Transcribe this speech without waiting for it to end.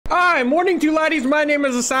Hi, morning to you laddies, my name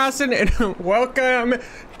is Assassin and welcome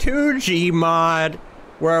to GMOD,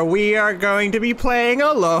 where we are going to be playing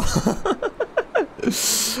alone.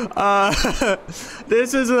 This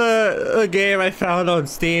is a game I found on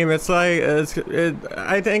Steam. It's like,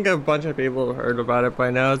 I think a bunch of people have heard about it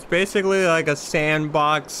by now. It's basically like a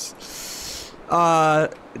sandbox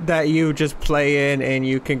that you just play in and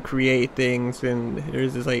you can create things, and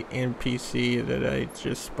there's this like NPC that I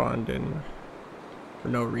just spawned in for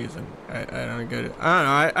no reason. I don't get it.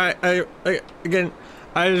 I don't know. Again,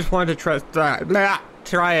 I just wanted to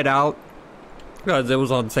try it out because it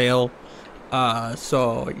was on sale.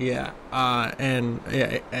 So yeah. And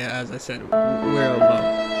yeah, as I said, we're alone.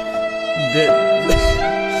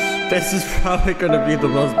 This is probably gonna be the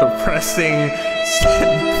most depressing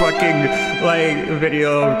fucking like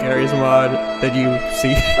video of Garry's mod that you've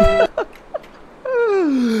seen.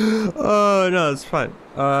 Oh no, it's fun.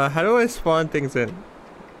 How do I spawn things in?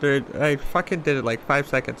 Dude, I fucking did it like 5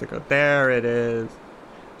 seconds ago. There it is.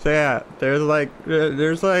 So yeah, there's like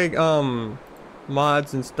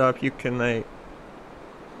mods and stuff you can like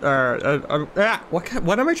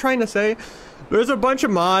what am I trying to say? There's a bunch of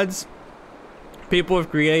mods people have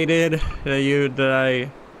created that I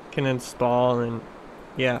can install, and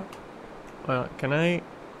yeah. Can I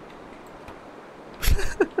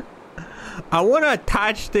I want to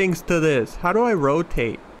attach things to this. How do I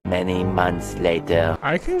rotate? Many months later.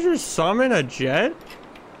 I can just summon a jet?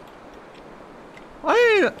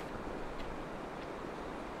 I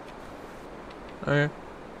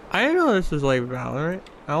didn't know this is like Valorant.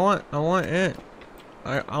 I want it.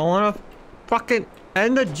 I want to fucking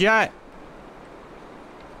end the jet.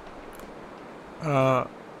 That's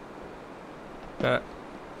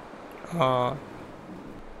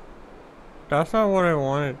not what I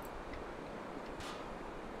wanted.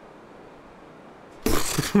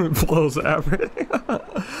 Blows everything.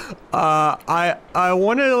 I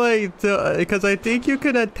wanted like to, because I think you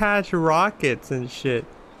can attach rockets and shit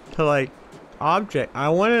to like object. I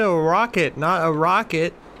wanted a rocket, not a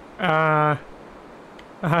rocket. I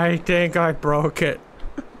think I broke it.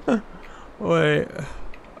 Wait.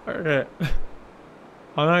 Okay.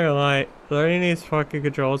 I'm not gonna lie. Learning these fucking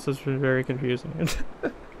controls has been very confusing.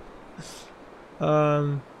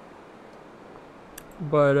 But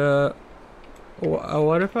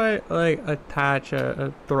what if I like attach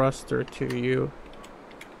a thruster to you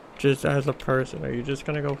just as a person? Are you just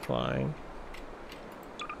gonna go flying?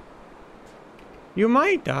 You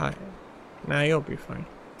might die. Nah, you'll be fine.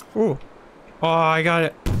 Ooh. Oh, I got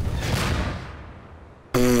it.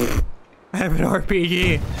 I have an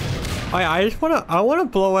RPG. I just wanna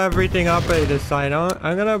blow everything up at this side.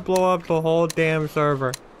 I'm gonna blow up the whole damn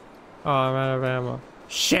server. Oh, I'm out of ammo.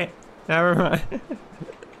 Shit. Never mind.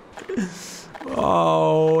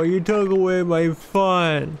 Oh, you took away my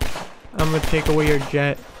fun. I'm gonna take away your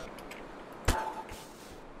jet.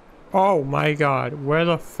 Oh my god, where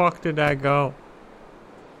the fuck did that go?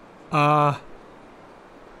 I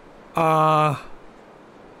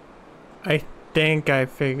think I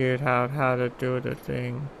figured out how to do the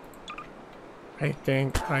thing. I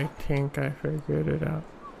think I figured it out.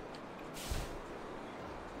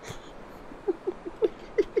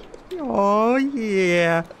 Oh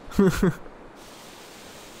yeah.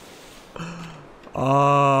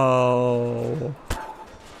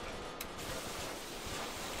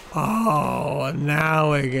 Oh,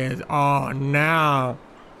 now it gets. Oh, now.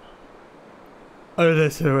 Oh,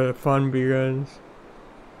 this is where the fun begins.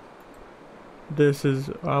 This is.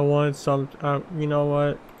 I want some. You know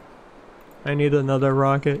what? I need another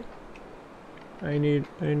rocket. I need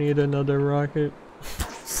another rocket.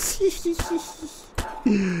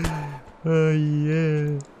 Oh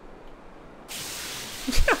yeah.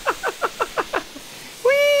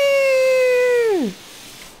 Whee!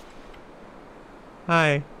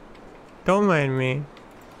 Hi. Don't mind me.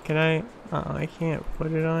 Can I? Oh, I can't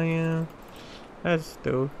put it on you. That's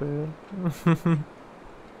stupid.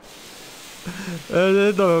 This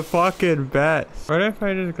is the fucking best. What if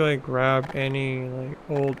I just like grab any like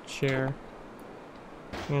old chair?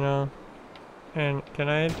 You know? And can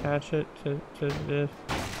I attach it to this?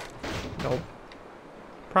 Nope.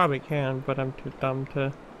 Probably can, but I'm too dumb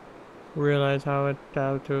to realize how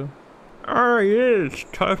to. Oh yes,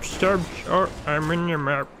 tough subject. Oh, I'm in the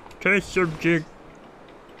map. Test subject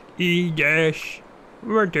E dash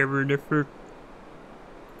whatever the fuck.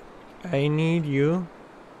 I need you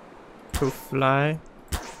to fly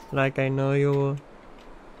like I know you will.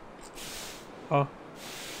 Oh.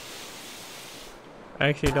 I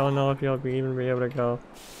actually don't know if you'll even be able to go.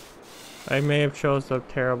 I may have chose a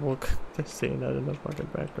terrible scene that in the fucking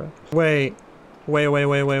background. Wait.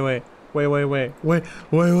 Wait.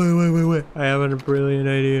 I have a brilliant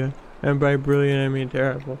idea. And by brilliant, I mean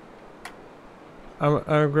terrible.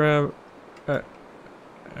 I'll grab...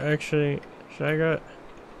 actually, should I go...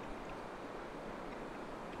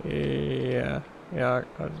 Yeah.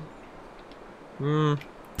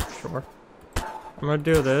 Sure. I'm gonna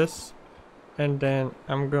do this. And then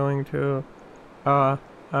I'm going to...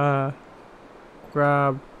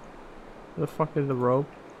 grab... The fuck is the rope?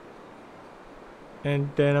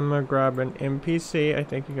 And then I'm gonna grab an NPC. I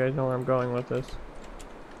think you guys know where I'm going with this.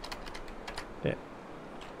 Yeah.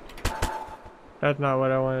 That's not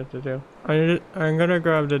what I wanted to do. I'm gonna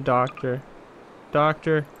grab the doctor.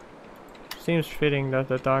 Doctor. Seems fitting that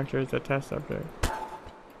the doctor is a test subject.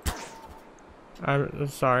 I'm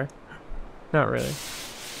sorry. Not really.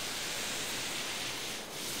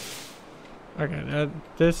 Okay,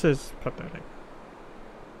 this is pathetic.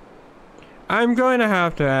 I'm going to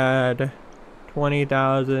have to add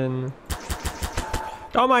 20,000.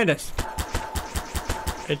 Don't mind this.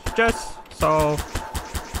 It's just so,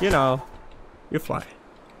 you know, you fly.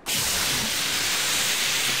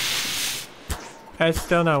 It's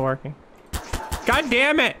still not working. God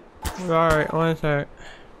damn it! Alright, one sec.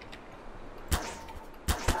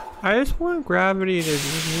 I just want gravity to,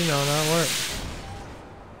 you know, not work.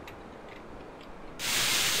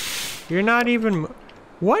 You're not even...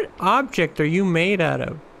 What object are you made out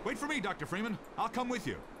of? Wait for me, Dr. Freeman. I'll come with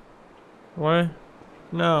you. What?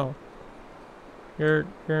 No. You're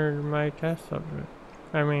my test subject.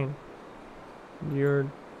 I mean, you're...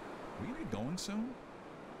 Will you be going soon?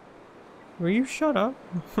 Will you shut up?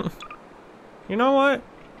 You know what?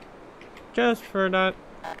 Just for that,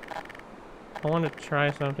 I want to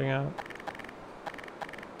try something out.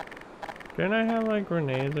 Didn't I have like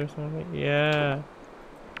grenades or something? Yeah.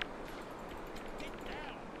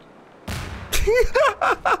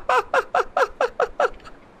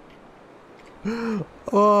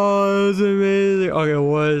 Oh, that's amazing. Okay,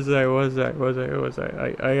 what is that?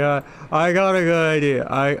 I got a good idea.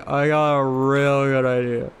 I got a real good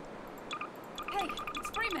idea. Hey,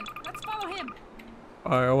 it's Freeman. Let's follow him.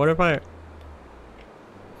 Alright, what if I...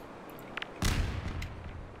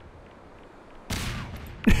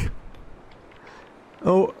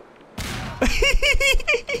 Oh.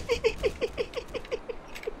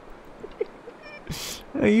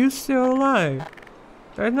 Are you still alive?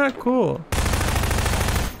 That's not cool.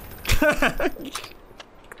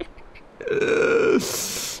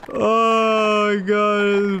 Oh my god,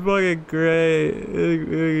 this is fucking great.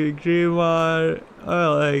 GMOD, I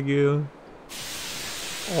like you.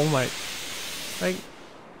 Oh my... Like...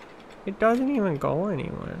 It doesn't even go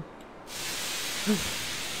anywhere.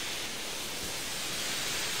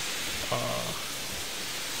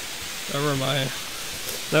 Never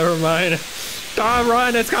mind. Don't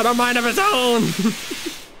run, it's got a mind of its own!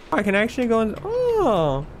 I can actually go in...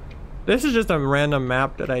 Oh! This is just a random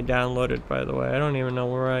map that I downloaded, by the way. I don't even know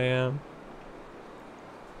where I am.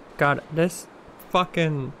 God, this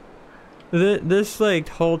fucking... This like,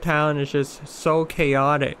 whole town is just so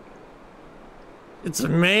chaotic. It's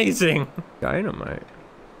amazing! Dynamite.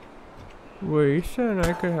 Wait, you saying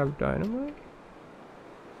I could have dynamite?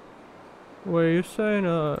 Wait, you saying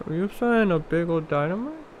a big old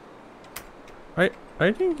dynamite?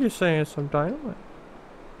 I think you're saying some dynamite.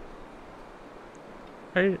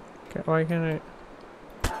 Why can't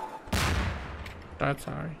I? That's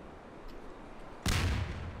sorry.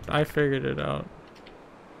 I figured it out.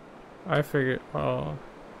 Oh.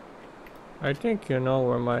 I think you know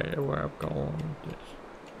where I'm going with this.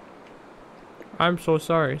 I'm so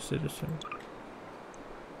sorry, citizen.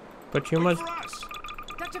 But you must...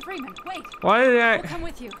 Dr. Freeman, wait. Why did I... We'll come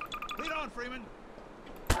with you. Lead on, Freeman.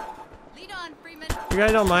 Lead on, Freeman. You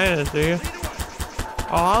guys don't mind this, do you? Oh,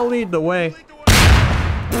 I'll lead the way. Lead the way.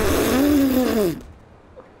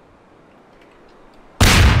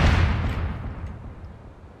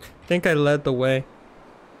 I think I led the way.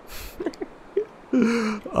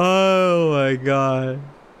 Oh my god.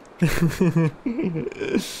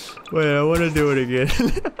 Wait, I want to do it again.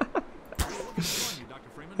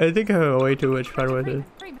 I think I have way too much fun with it.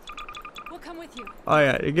 We'll come with you. Oh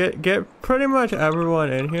yeah, get pretty much everyone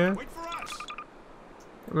in here. Wait for us.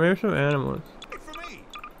 Maybe some animals. Wait for me.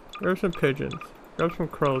 Grab some pigeons. Grab some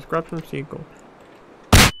crows. Grab some seagulls.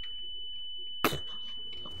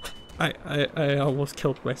 I almost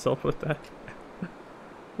killed myself with that.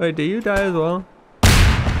 Wait, do you die as well?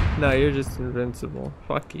 No, you're just invincible.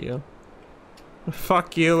 Fuck you.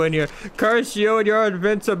 Fuck you and your... Curse you and your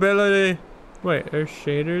invincibility! Wait, there's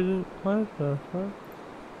shaders in... What the fuck?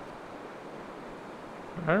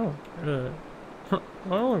 I don't get it. I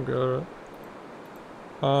don't get it.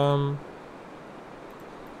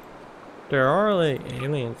 There are like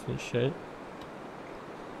aliens and shit.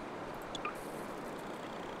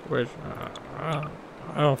 Which I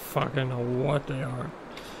don't fucking know what they are.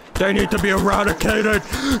 They need to be eradicated.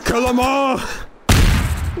 Kill them all.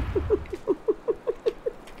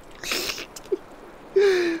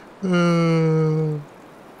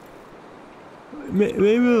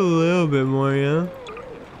 Maybe a little bit more, yeah.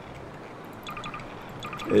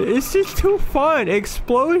 It's just too fun.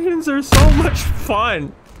 Explosions are so much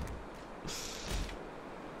fun.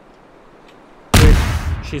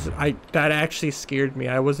 Wait, that actually scared me.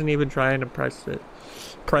 I wasn't even trying to press it.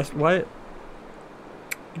 Press what?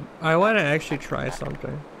 I want to actually try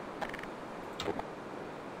something.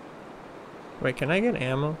 Wait, can I get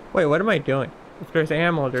ammo? Wait, what am I doing? If there's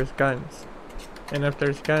ammo, there's guns. And if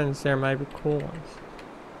there's guns, there might be cool ones.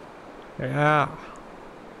 Yeah.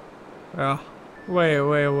 Yeah. Wait.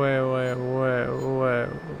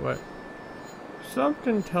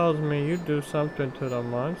 Something tells me you do something to the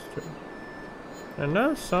monster. And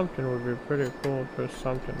that something would be pretty cool for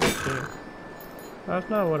something to see. That's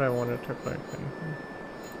not what I wanted to play.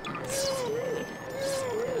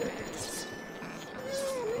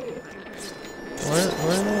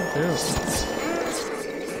 What did I do?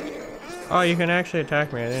 Oh, you can actually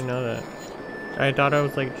attack me. I didn't know that. I thought I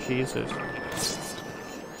was like Jesus.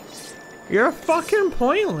 You're fucking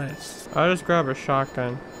pointless. I'll just grab a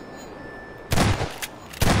shotgun.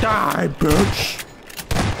 Die, bitch!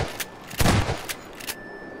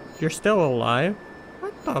 You're still alive?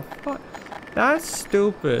 What the fuck? That's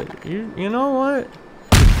stupid. You know what?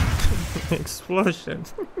 Explosion.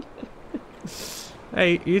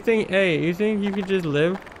 Hey, you think you could just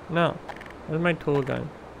live? No. That's my tool gun.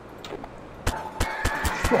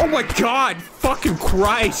 Oh my god! Fucking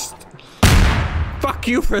Christ! Fuck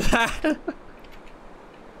you for that!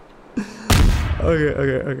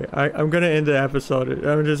 Okay. I'm gonna end the episode.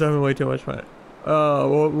 I'm just having way too much fun.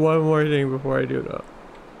 One more thing before I do though.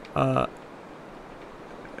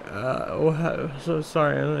 So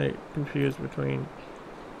sorry, I'm like confused between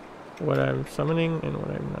what I'm summoning and what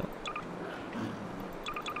I'm not.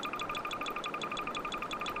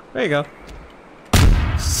 There you go.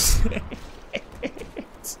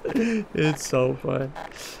 It's so fun.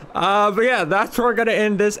 But yeah, that's where we're gonna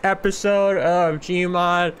end this episode of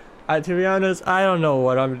GMOD. To be honest, I don't know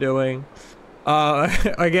what I'm doing.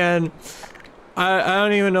 Again, I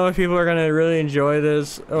don't even know if people are gonna really enjoy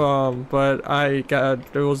this. But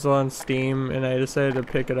it was on Steam and I decided to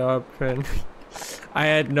pick it up and I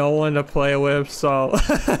had no one to play with, so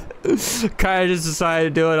kind of just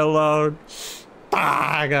decided to do it alone.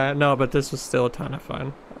 No, but this was still a ton of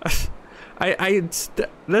fun.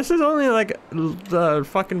 This is only like the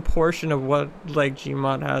fucking portion of what like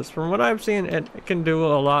GMOD has. From what I've seen, it can do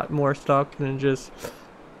a lot more stuff than just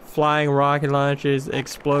flying rocket launches,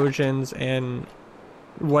 explosions, and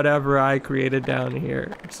whatever I created down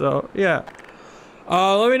here. So yeah.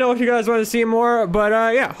 Let me know if you guys want to see more, but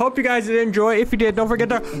yeah, hope you guys did enjoy. If you did, don't forget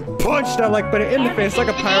to punch that like button in the face like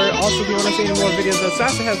a pirate. Also, if you want to see any more videos that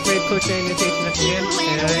Assassin has made, click the annotation at the end.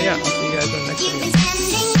 And yeah, I'll see you guys in the next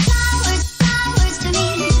video.